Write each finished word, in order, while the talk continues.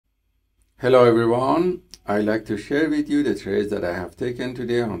Hello everyone, I'd like to share with you the trades that I have taken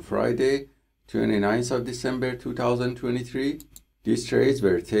today on Friday, 29th of December 2023. These trades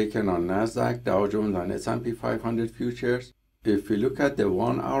were taken on Nasdaq, Dow Jones and S&P 500 futures. If we look at the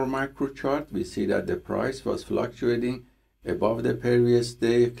 1 hour macro chart, we see that the price was fluctuating above the previous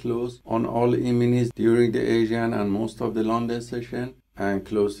day close on all E-minis during the Asian and most of the London session, and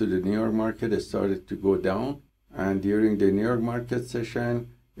close to the New York market it started to go down, and during the New York market session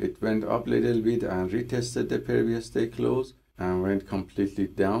it went up a little bit and retested the previous day close and went completely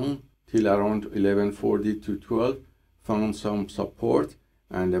down till around 1140 to 12, found some support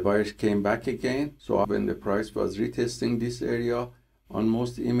and the buyers came back again. So when the price was retesting this area on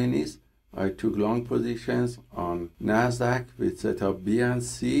most E-minis, I took long positions on Nasdaq with setup B and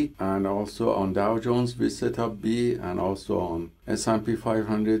C, and also on Dow Jones with setup B, and also on S&P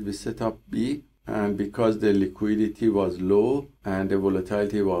 500 with setup B. And because the liquidity was low and the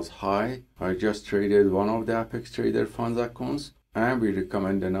volatility was high, I just traded one of the Apex Trader funds accounts. And we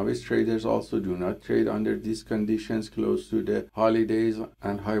recommend the novice traders also do not trade under these conditions close to the holidays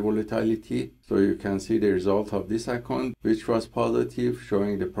and high volatility. So you can see the result of this account, which was positive,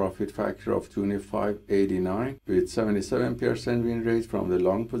 showing the profit factor of 25.89 with 77% win rate from the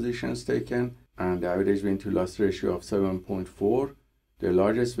long positions taken and the average win to loss ratio of 7.4. The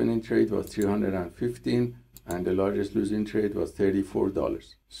largest winning trade was 315 and the largest losing trade was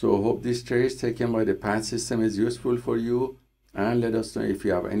 $34. So hope this trade taken by the PAAT system is useful for you, and let us know if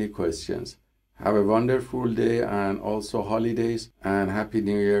you have any questions. Have a wonderful day and also holidays, and Happy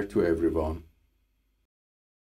New Year to everyone.